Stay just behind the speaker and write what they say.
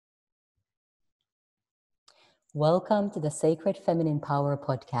Welcome to the Sacred Feminine Power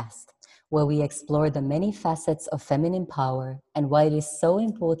podcast, where we explore the many facets of feminine power and why it is so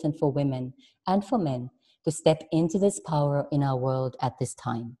important for women and for men to step into this power in our world at this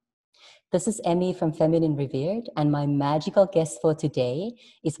time. This is Emmy from Feminine Revered, and my magical guest for today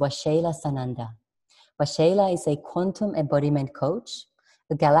is Washeila Sananda. Washeila is a quantum embodiment coach,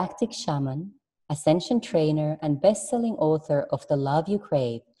 a galactic shaman, ascension trainer, and best-selling author of The Love You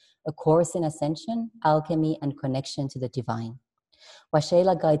Crave, A Course in Ascension, Alchemy, and Connection to the Divine.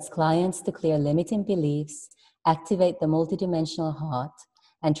 Washeila guides clients to clear limiting beliefs, activate the multidimensional heart,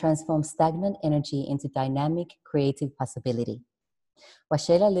 and transform stagnant energy into dynamic, creative possibility.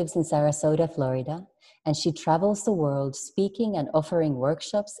 Washeila lives in Sarasota, Florida, and she travels the world speaking and offering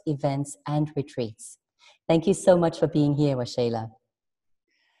workshops, events, and retreats. Thank you so much for being here, Washeila.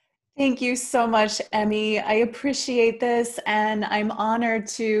 Thank you so much, Emmy. I appreciate this, and I'm honored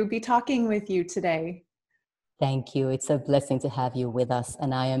to be talking with you today. Thank you. It's a blessing to have you with us,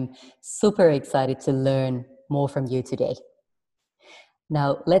 and I am super excited to learn more from you today.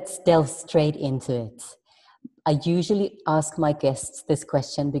 Now, let's delve straight into it. I usually ask my guests this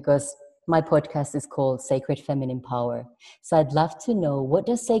question because my podcast is called Sacred Feminine Power. So I'd love to know, what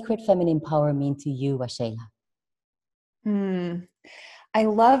does sacred feminine power mean to you, Washeila? I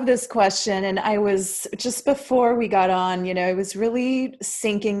love this question. And I was, just before we got on, I was really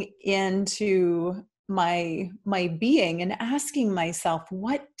sinking into my being and asking myself,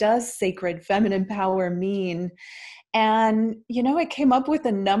 what does sacred feminine power mean? And, I came up with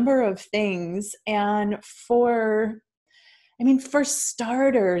a number of things. And for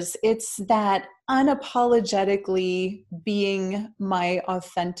starters, it's that unapologetically being my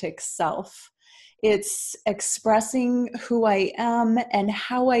authentic self. It's expressing who I am and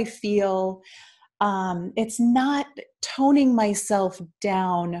how I feel. It's not toning myself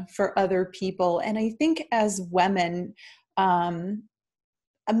down for other people. And I think as women,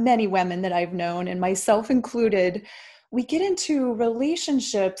 many women that I've known, and myself included, we get into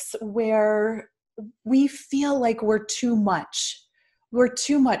relationships where we feel like we're too much. We're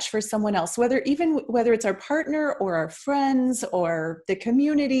too much for someone else, whether it's our partner or our friends or the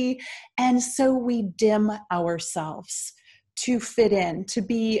community. And so we dim ourselves to fit in, to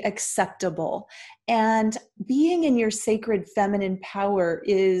be acceptable. And being in your sacred feminine power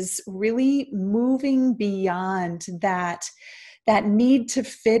is really moving beyond that need to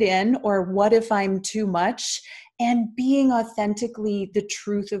fit in, or what if I'm too much, and being authentically the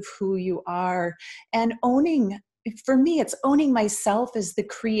truth of who you are, and owning. For me, it's owning myself as the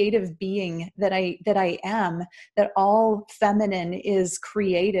creative being that I am, that all feminine is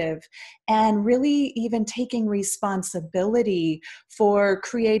creative, and really even taking responsibility for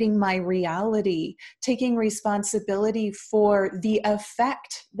creating my reality, taking responsibility for the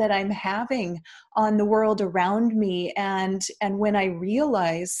effect that I'm having on the world around me. And when I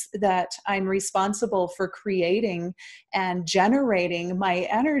realize that I'm responsible for creating and generating my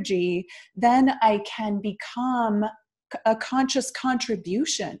energy, then I can become a conscious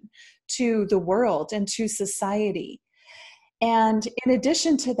contribution to the world and to society. And in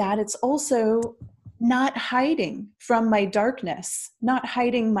addition to that, it's also not hiding from my darkness, not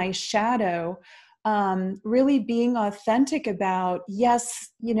hiding my shadow, really being authentic about, yes,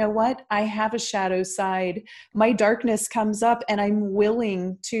 you know what, I have a shadow side. My darkness comes up, and I'm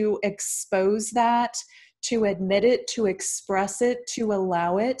willing to expose that, to admit it, to express it, to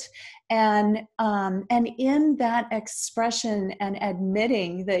allow it. And in that expression and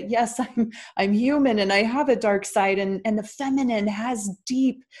admitting that, yes, I'm human and I have a dark side, and the feminine has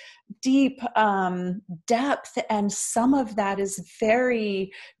deep depth, and some of that is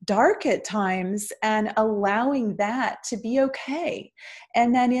very dark at times, and allowing that to be okay.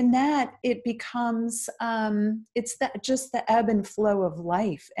 And then in that, it becomes it's that just the ebb and flow of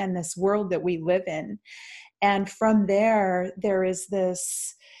life and this world that we live in. And from there is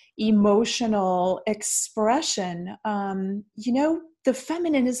this emotional expression. The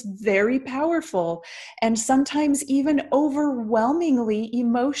feminine is very powerful, and sometimes even overwhelmingly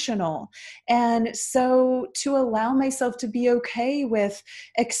emotional. And so to allow myself to be okay with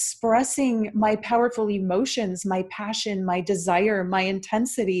expressing my powerful emotions, my passion, my desire, my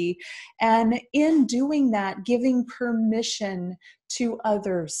intensity, and in doing that, giving permission to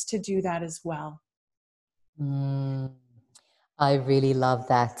others to do that as well. I really love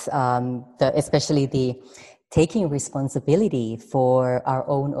that, especially the taking responsibility for our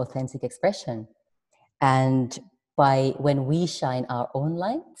own authentic expression. And when we shine our own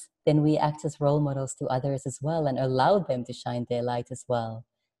light, then we act as role models to others as well, and allow them to shine their light as well.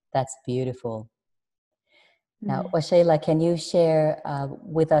 That's beautiful. Now, Washeila, can you share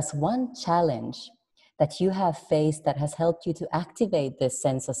with us one challenge that you have faced that has helped you to activate this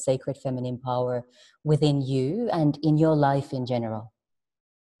sense of sacred feminine power within you and in your life in general?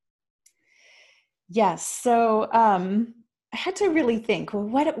 Yes. So I had to really think,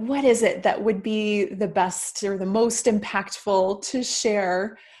 well, what is it that would be the best or the most impactful to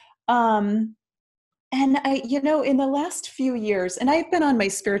share? Um, and in the last few years, and I've been on my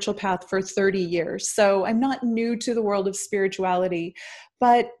spiritual path for 30 years, so I'm not new to the world of spirituality,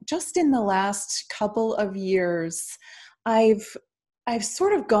 but just in the last couple of years, I've I've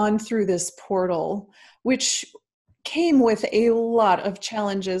sort of gone through this portal, which came with a lot of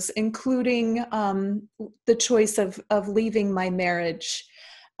challenges, including the choice of leaving my marriage.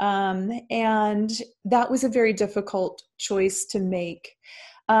 And that was a very difficult choice to make.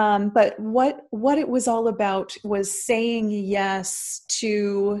 But what it was all about was saying yes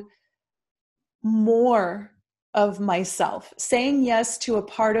to more of myself, saying yes to a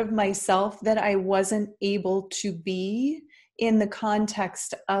part of myself that I wasn't able to be in the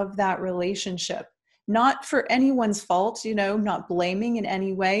context of that relationship. Not for anyone's fault, not blaming in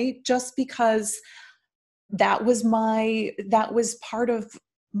any way, just because that was part of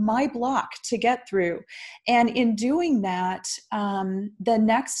my block to get through. And in doing that, the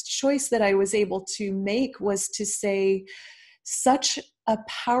next choice that I was able to make was to say such a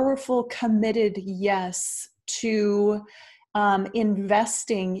powerful, committed yes to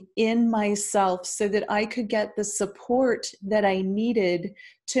investing in myself so that I could get the support that I needed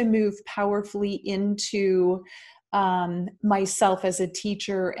to move powerfully into myself as a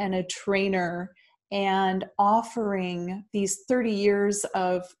teacher and a trainer, and offering these 30 years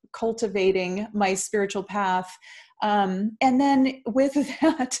of cultivating my spiritual path. And then with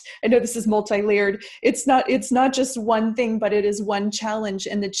that, I know this is multi-layered. It's not just one thing, but it is one challenge.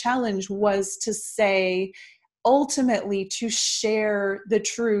 And the challenge was to say, ultimately, to share the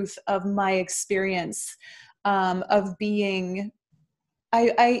truth of my experience of being.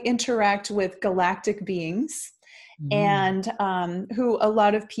 I interact with galactic beings, and who a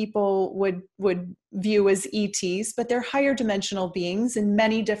lot of people would view as ETs, but they're higher dimensional beings in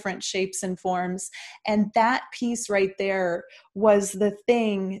many different shapes and forms. And that piece right there was the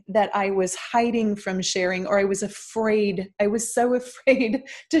thing that I was hiding from sharing, or I was so afraid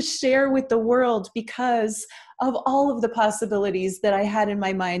to share with the world because of all of the possibilities that I had in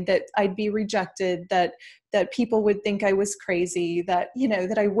my mind, that I'd be rejected, that people would think I was crazy, that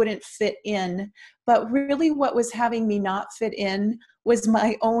I wouldn't fit in. But really what was having me not fit in was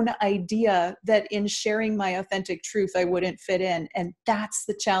my own idea that in sharing my authentic truth, I wouldn't fit in. And that's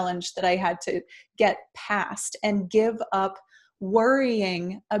the challenge that I had to get past and give up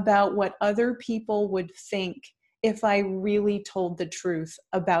worrying about what other people would think if I really told the truth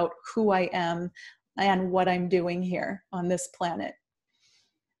about who I am and what I'm doing here on this planet.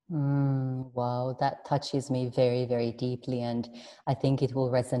 Wow, that touches me very, very deeply. And I think it will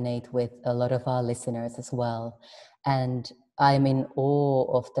resonate with a lot of our listeners as well. And I'm in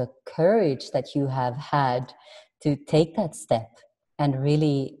awe of the courage that you have had to take that step and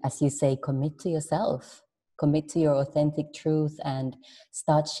really, as you say, commit to yourself, commit to your authentic truth and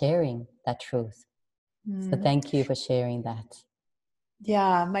start sharing that truth. So thank you for sharing that.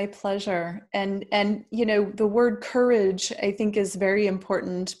 Yeah, my pleasure. And the word courage, I think, is very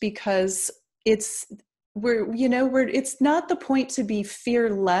important, because it's not the point to be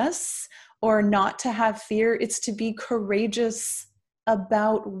fearless or not to have fear. It's to be courageous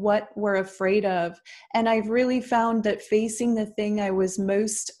about what we're afraid of. And I've really found that facing the thing I was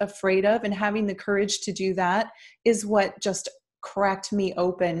most afraid of and having the courage to do that is what just cracked me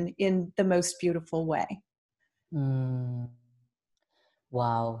open in the most beautiful way.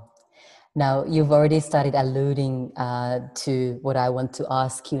 Wow. Now, you've already started alluding to what I want to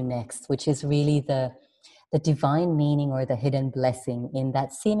ask you next, which is really the divine meaning or the hidden blessing in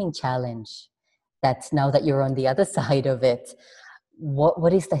that seeming challenge. That now that you're on the other side of it,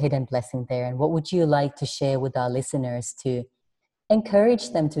 what is the hidden blessing there? And what would you like to share with our listeners to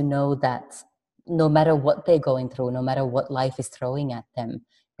encourage them to know that no matter what they're going through, no matter what life is throwing at them,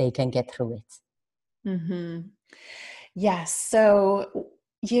 they can get through it? Mm-hmm. Yes. So,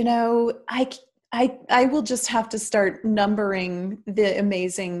 I will just have to start numbering the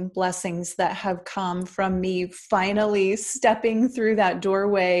amazing blessings that have come from me finally stepping through that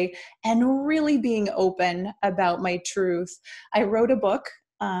doorway and really being open about my truth. I wrote a book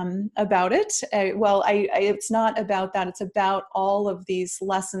about it. It's not about that. It's about all of these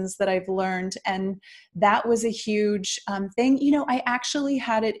lessons that I've learned. And that was a huge thing. I actually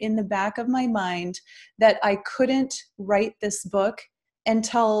had it in the back of my mind that I couldn't write this book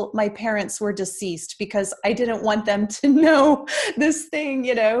until my parents were deceased, because I didn't want them to know this thing,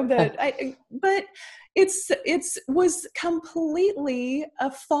 but It's was completely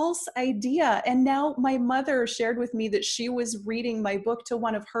a false idea. And now my mother shared with me that she was reading my book to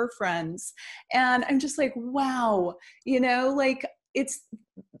one of her friends, and I'm just like, wow, like, it's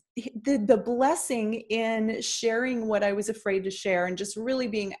the blessing in sharing what I was afraid to share, and just really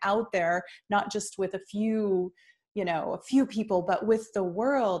being out there, not just with a few people, but with the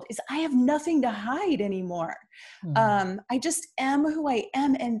world, is I have nothing to hide anymore. I just am who I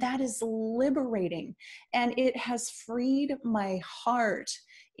am, and that is liberating. And it has freed my heart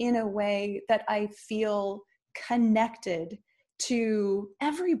in a way that I feel connected to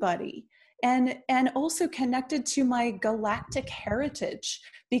everybody, and also connected to my galactic heritage,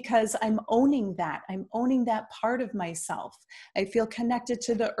 because I'm owning that part of myself. I feel connected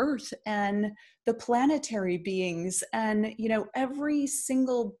to the earth and the planetary beings, and every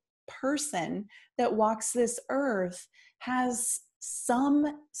single person that walks this earth has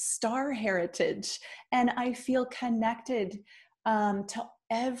some star heritage, and I feel connected to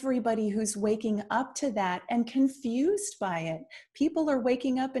everybody who's waking up to that and confused by it. People are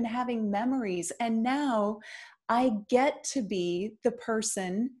waking up and having memories, and now I get to be the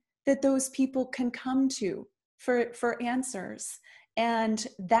person that those people can come to for answers. And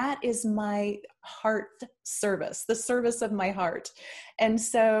that is my heart service, the service of my heart. And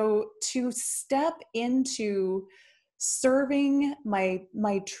so to step into serving my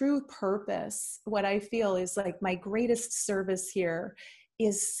true purpose, what I feel is like my greatest service here,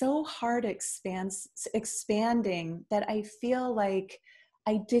 is so hard expanding, that I feel like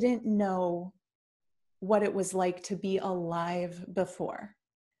I didn't know what it was like to be alive before.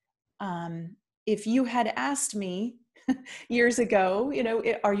 If you had asked me years ago,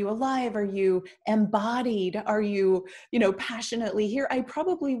 are you alive? Are you embodied? Are you, passionately here? I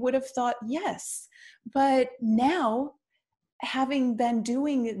probably would have thought yes. But now, having been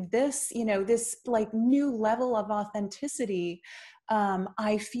doing this, this like new level of authenticity,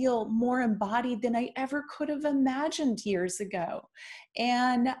 I feel more embodied than I ever could have imagined years ago.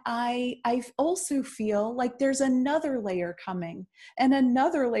 And I also feel like there's another layer coming, and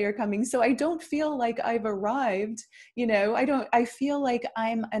another layer coming. So I don't feel like I've arrived, I feel like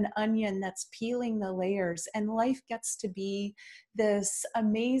I'm an onion that's peeling the layers, and life gets to be this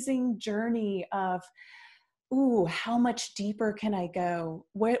amazing journey of, ooh, how much deeper can I go?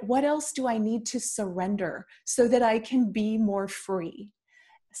 What else do I need to surrender so that I can be more free,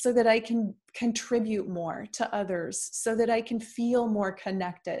 so that I can contribute more to others, so that I can feel more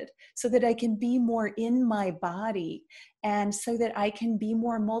connected, so that I can be more in my body, and so that I can be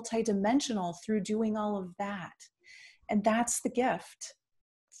more multidimensional through doing all of that. And that's the gift,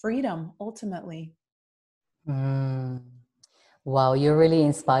 freedom, ultimately. Mm. Wow, you're really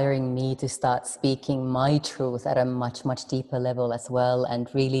inspiring me to start speaking my truth at a much, much deeper level as well, and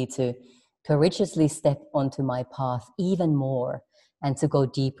really to courageously step onto my path even more, and to go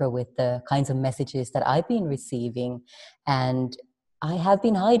deeper with the kinds of messages that I've been receiving. And I have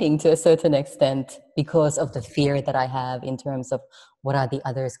been hiding to a certain extent because of the fear that I have in terms of what are the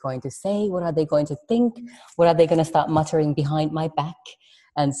others going to say? What are they going to think? What are they going to start muttering behind my back?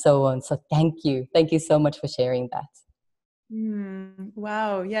 And so on. So thank you. Thank you so much for sharing that.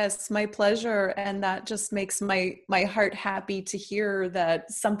 Wow. Yes, my pleasure. And that just makes my heart happy to hear that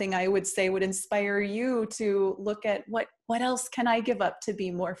something I would say would inspire you to look at what else can I give up to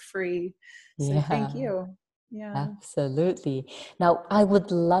be more free. So thank Yeah. you. Yeah. Absolutely. Now, I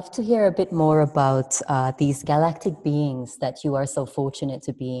would love to hear a bit more about these galactic beings that you are so fortunate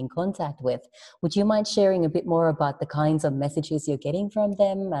to be in contact with. Would you mind sharing a bit more about the kinds of messages you're getting from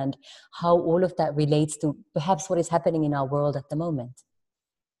them, and how all of that relates to perhaps what is happening in our world at the moment?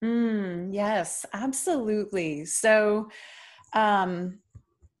 Yes, absolutely. So, um,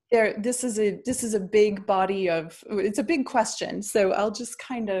 this is a big body of, it's a big question, so I'll just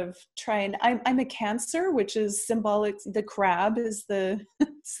kind of try. And I'm a Cancer, which is symbolic. The crab is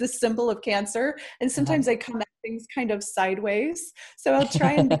it's the symbol of Cancer, and Uh-huh. sometimes I come at things kind of sideways, so I'll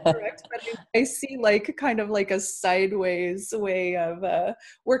try and be correct, but I see like kind of like a sideways way of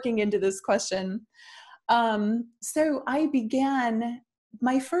working into this question. So I began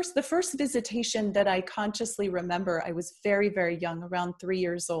the first visitation that I consciously remember. I was very, very young, around 3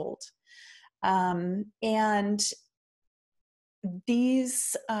 years old. And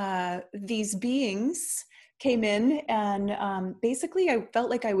these beings came in, and basically I felt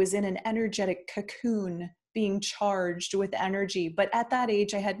like I was in an energetic cocoon being charged with energy. But at that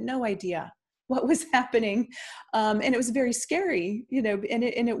age, I had no idea what was happening. And it was very scary, and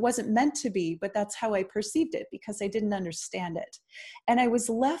it wasn't meant to be, but that's how I perceived it because I didn't understand it. And I was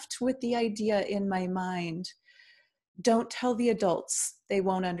left with the idea in my mind, don't tell the adults, they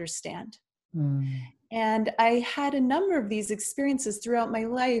won't understand. Mm. And I had a number of these experiences throughout my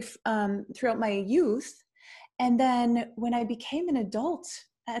life, throughout my youth. And then when I became an adult,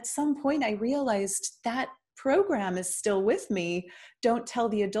 at some point I realized that program is still with me. Don't tell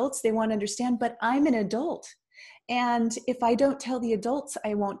the adults, they won't understand, but I'm an adult. And if I don't tell the adults,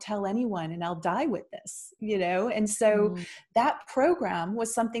 I won't tell anyone, and I'll die with this, you know? And so that program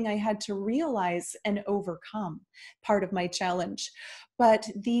was something I had to realize and overcome, part of my challenge. But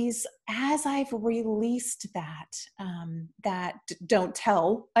as I've released that don't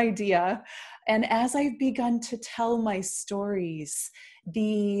tell idea, and as I've begun to tell my stories,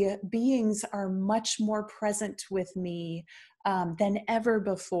 the beings are much more present with me than ever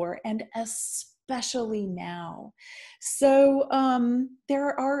before, and especially now. So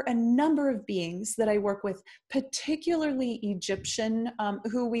there are a number of beings that I work with, particularly Egyptian,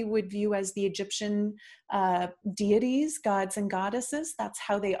 who we would view as the Egyptian deities, gods and goddesses. That's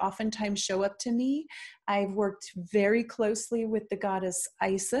how they oftentimes show up to me. I've worked very closely with the goddess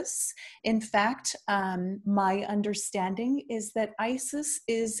Isis. In fact, my understanding is that Isis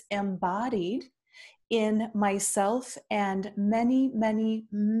is embodied in myself and many, many,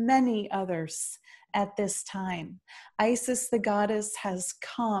 many others at this time. Isis, the goddess, has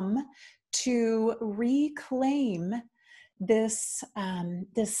come to reclaim this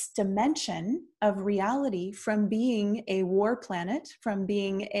dimension of reality from being a war planet, from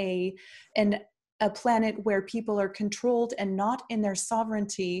being a planet where people are controlled and not in their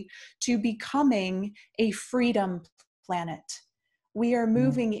sovereignty, to becoming a freedom planet. We are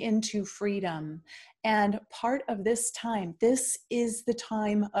moving into freedom. And part of this time, this is the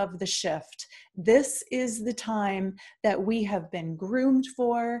time of the shift. This is the time that we have been groomed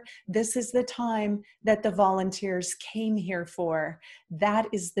for. This is the time that the volunteers came here for. That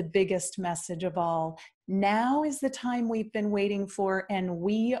is the biggest message of all. Now is the time we've been waiting for, and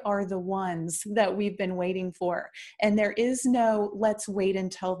we are the ones that we've been waiting for. And there is no, let's wait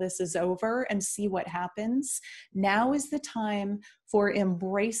until this is over and see what happens. Now is the time for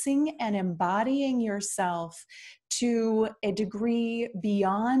embracing and embodying yourself to a degree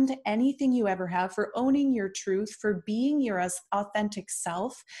beyond anything you ever have, for owning your truth, for being your authentic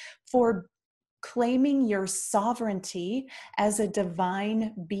self, for claiming your sovereignty as a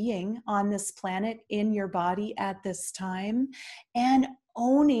divine being on this planet in your body at this time, and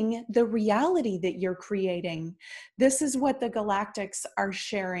owning the reality that you're creating. This is what the Galactics are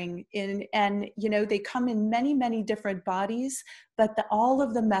sharing in, and you know, they come in many, many different bodies, but all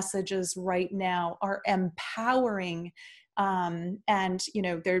of the messages right now are empowering and you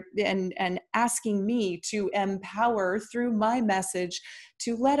know, they're and asking me to empower through my message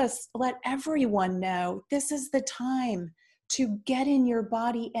to let everyone know this is the time to get in your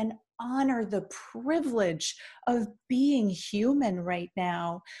body and honor the privilege of being human right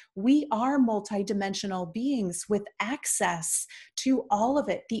now. We are multidimensional beings with access to all of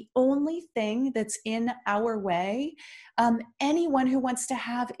it. The only thing that's in our way, anyone who wants to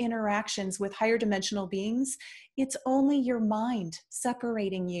have interactions with higher dimensional beings, it's only your mind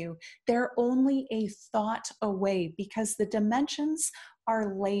separating you. They're only a thought away, because the dimensions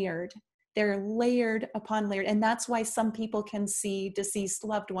are layered. They're layered upon layered. And that's why some people can see deceased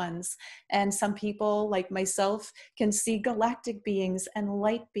loved ones. And some people, like myself, can see galactic beings and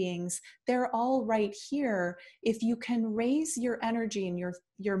light beings. They're all right here. If you can raise your energy and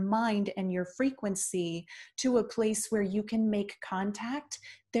your mind and your frequency to a place where you can make contact,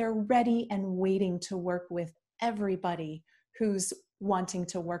 they're ready and waiting to work with everybody who's wanting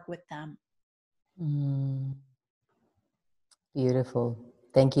to work with them. Beautiful.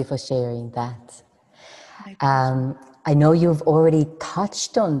 Thank you for sharing that. I know you've already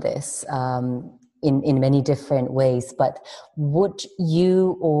touched on this in many different ways, but would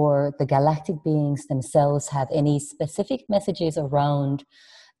you or the galactic beings themselves have any specific messages around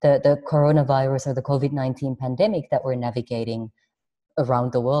the coronavirus or the COVID-19 pandemic that we're navigating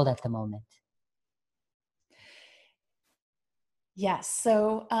around the world at the moment? Yes.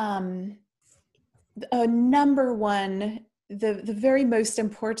 So number one, the very most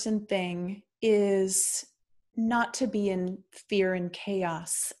important thing is not to be in fear and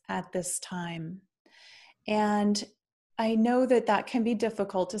chaos at this time. And I know that that can be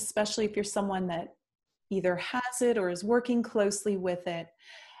difficult, especially if you're someone that either has it or is working closely with it.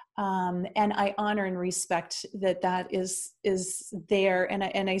 And I honor and respect that is there.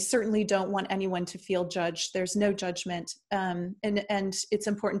 And I certainly don't want anyone to feel judged. There's no judgment. And it's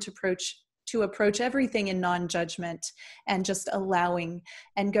important to approach everything in non-judgment and just allowing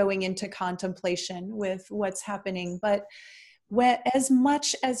and going into contemplation with what's happening. But as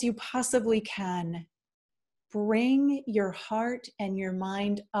much as you possibly can, bring your heart and your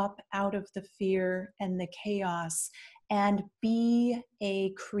mind up out of the fear and the chaos and be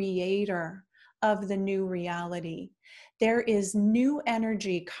a creator of the new reality. There is new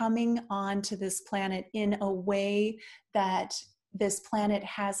energy coming onto this planet in a way that this planet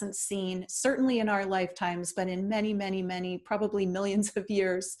hasn't seen, certainly in our lifetimes, but in many, many, many, probably millions of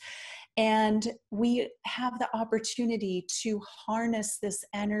years. And we have the opportunity to harness this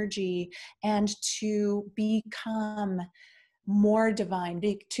energy and to become more divine,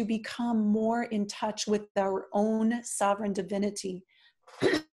 to become more in touch with our own sovereign divinity.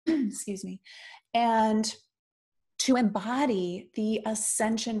 Excuse me. And to embody the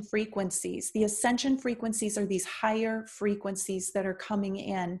ascension frequencies. The ascension frequencies are these higher frequencies that are coming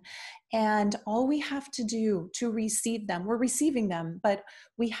in. And all we have to do to receive them, we're receiving them, but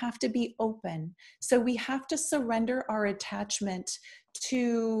we have to be open. So we have to surrender our attachment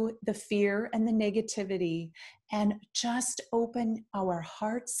to the fear and the negativity and just open our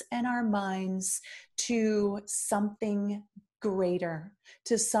hearts and our minds to something greater,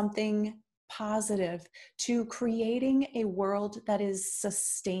 to something positive, to creating a world that is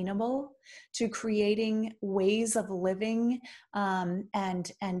sustainable, to creating ways of living,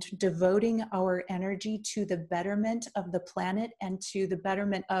 and devoting our energy to the betterment of the planet and to the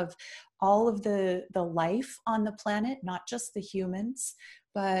betterment of all of the life on the planet, not just the humans,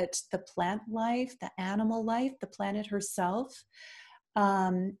 but the plant life, the animal life, the planet herself.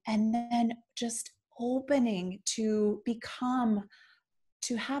 And then just opening to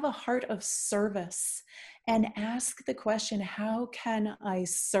have a heart of service and ask the question, how can I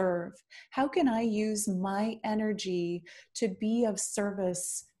serve? How can I use my energy to be of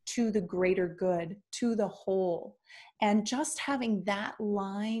service to the greater good, to the whole? And just having that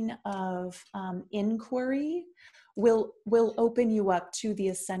line of inquiry will open you up to the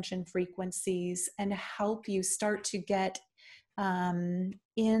ascension frequencies and help you start to get in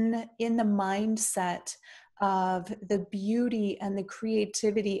the mindset of the beauty and the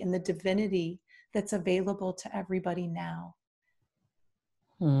creativity and the divinity that's available to everybody now.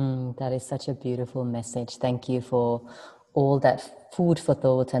 That is such a beautiful message. Thank you for all that food for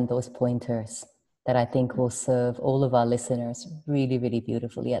thought and those pointers that I think will serve all of our listeners really, really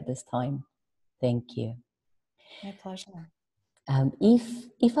beautifully at this time. Thank you. My pleasure.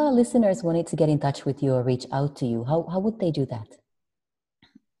 If our listeners wanted to get in touch with you or reach out to you, how would they do that?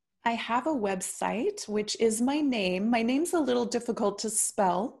 I have a website, which is my name. My name's a little difficult to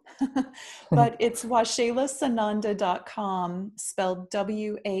spell, but it's waxelasananda.com, spelled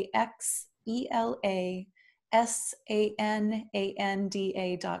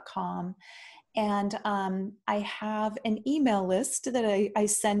WAXELASANANDA.com. And I have an email list that I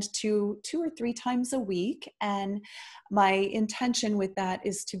send to 2 or 3 times a week. And my intention with that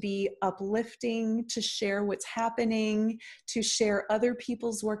is to be uplifting, to share what's happening, to share other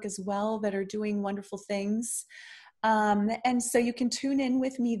people's work as well that are doing wonderful things. And so you can tune in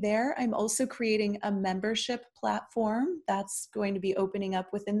with me there. I'm also creating a membership platform that's going to be opening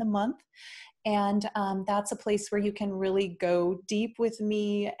up within the month. And that's a place where you can really go deep with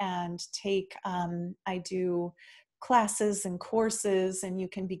me and take, I do classes and courses, and you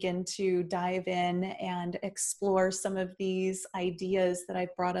can begin to dive in and explore some of these ideas that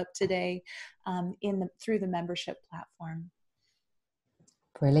I've brought up today through the membership platform.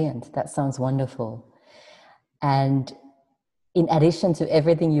 Brilliant. That sounds wonderful. And in addition to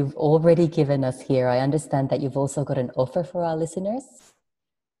everything you've already given us here, I understand that you've also got an offer for our listeners.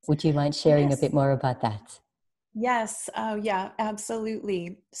 Would you mind sharing a bit more about that? Yes. Oh, yeah,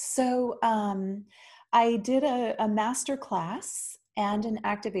 absolutely. So I did a master class and an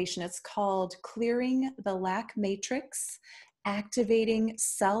activation. It's called Clearing the Lack Matrix, Activating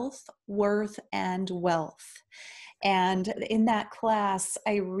Self-Worth and Wealth. And in that class,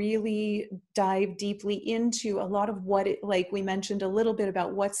 I really dive deeply into a lot of what like we mentioned a little bit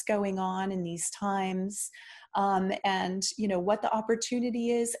about what's going on in these times. And what the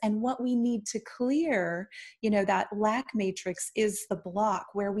opportunity is and what we need to clear. That lack matrix is the block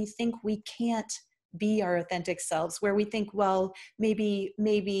where we think we can't be our authentic selves, where we think, well,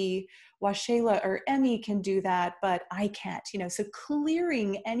 maybe Waxela or Emmy can do that, but I can't. So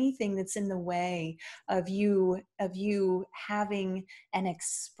clearing anything that's in the way of you having and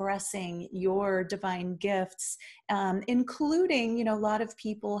expressing your divine gifts, including, a lot of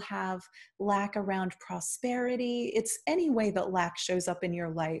people have lack around prosperity. It's any way that lack shows up in your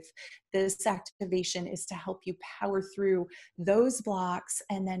life. This activation is to help you power through those blocks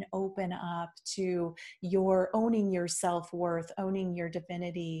and then open up to your owning your self-worth, owning your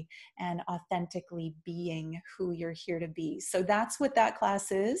divinity, and authentically being who you're here to be. So that's what that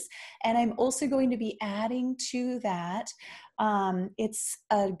class is. And I'm also going to be adding to that, it's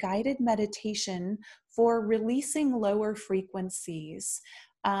a guided meditation for releasing lower frequencies.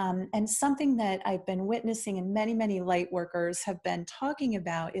 And something that I've been witnessing and many, many light workers have been talking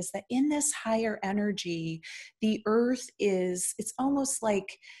about is that in this higher energy, the earth it's almost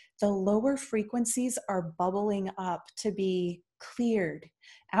like the lower frequencies are bubbling up to be cleared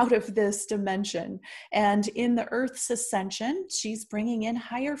out of this dimension. And in the earth's ascension, she's bringing in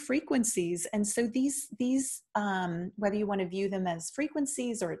higher frequencies. And so these whether you want to view them as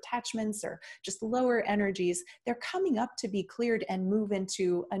frequencies or attachments or just lower energies, they're coming up to be cleared and move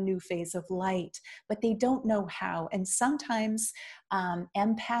into a new phase of light, but they don't know how. And sometimes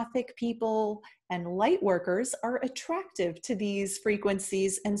empathic people and light workers are attractive to these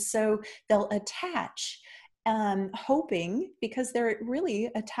frequencies. And so they'll attach, hoping, because they're really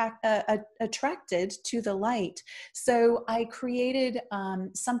attracted to the light. So I created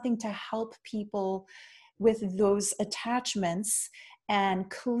something to help people with those attachments and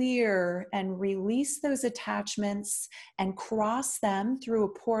clear and release those attachments and cross them through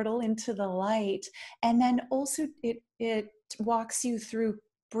a portal into the light. And then also it walks you through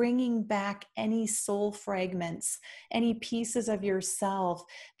bringing back any soul fragments, any pieces of yourself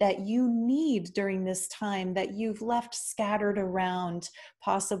that you need during this time that you've left scattered around,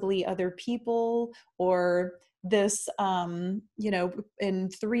 possibly other people or this, in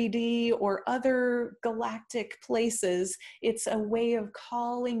 3D or other galactic places. It's a way of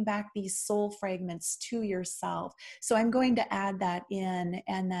calling back these soul fragments to yourself. So I'm going to add that in,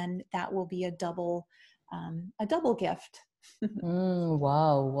 and then that will be a double gift.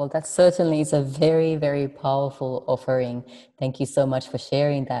 Wow. Well, that certainly is a very, very powerful offering. Thank you so much for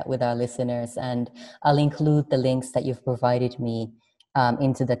sharing that with our listeners. And I'll include the links that you've provided me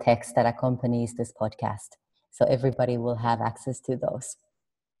into the text that accompanies this podcast. So everybody will have access to those.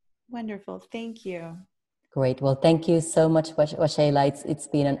 Wonderful. Thank you. Great. Well, thank you so much, Washayla. It's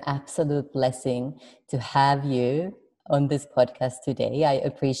been an absolute blessing to have you on this podcast today. I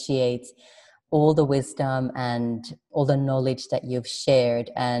appreciate all the wisdom and all the knowledge that you've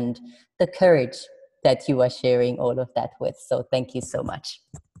shared and the courage that you are sharing all of that with. So thank you so much.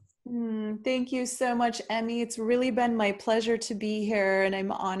 Thank you so much, Emmy. It's really been my pleasure to be here, and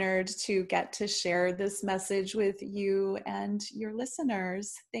I'm honored to get to share this message with you and your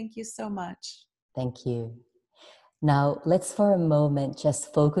listeners. Thank you so much. Thank you. Now, let's for a moment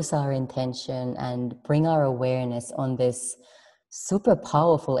just focus our intention and bring our awareness on this super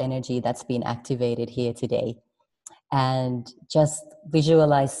powerful energy that's been activated here today. And just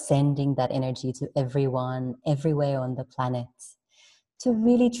visualize sending that energy to everyone, everywhere on the planet, to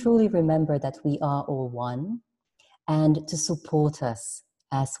really truly remember that we are all one and to support us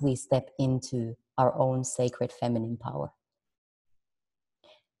as we step into our own sacred feminine power.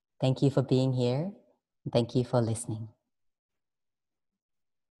 Thank you for being here. Thank you for listening.